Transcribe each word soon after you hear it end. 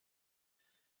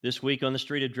This week on the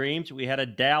Street of Dreams, we had a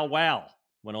Dow wow.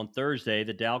 When on Thursday,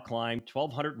 the Dow climbed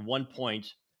 1,201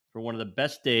 points for one of the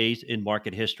best days in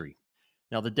market history.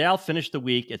 Now, the Dow finished the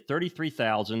week at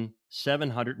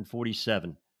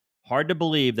 33,747. Hard to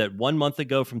believe that 1 month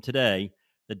ago from today,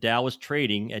 the Dow was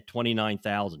trading at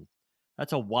 29,000.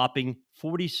 That's a whopping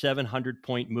 4,700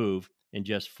 point move in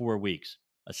just 4 weeks,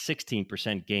 a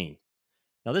 16% gain.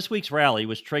 Now, this week's rally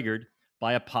was triggered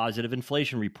by a positive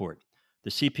inflation report. The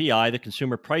CPI, the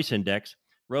Consumer Price Index,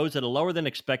 rose at a lower than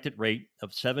expected rate of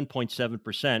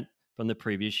 7.7% from the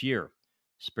previous year,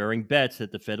 spurring bets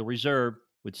that the Federal Reserve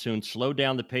would soon slow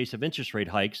down the pace of interest rate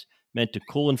hikes meant to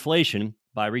cool inflation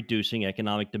by reducing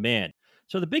economic demand.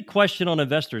 So, the big question on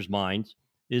investors' minds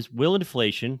is, will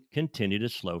inflation continue to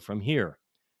slow from here?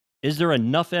 Is there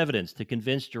enough evidence to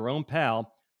convince Jerome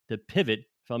Powell to pivot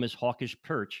from his hawkish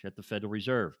perch at the Federal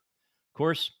Reserve? Of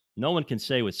course, no one can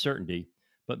say with certainty,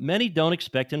 but many don't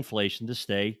expect inflation to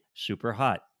stay super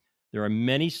hot. There are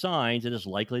many signs it is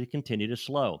likely to continue to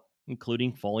slow,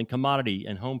 including falling commodity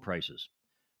and home prices.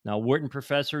 Now, Wharton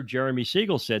professor Jeremy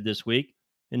Siegel said this week,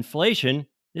 inflation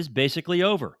is basically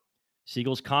over.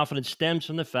 Siegel's confidence stems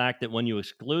from the fact that when you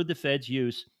exclude the Fed's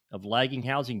use of lagging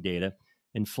housing data,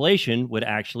 inflation would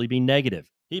actually be negative.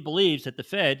 He believes that the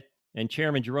Fed and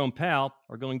Chairman Jerome Powell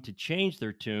are going to change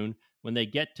their tune when they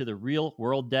get to the real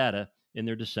world data in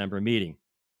their December meeting.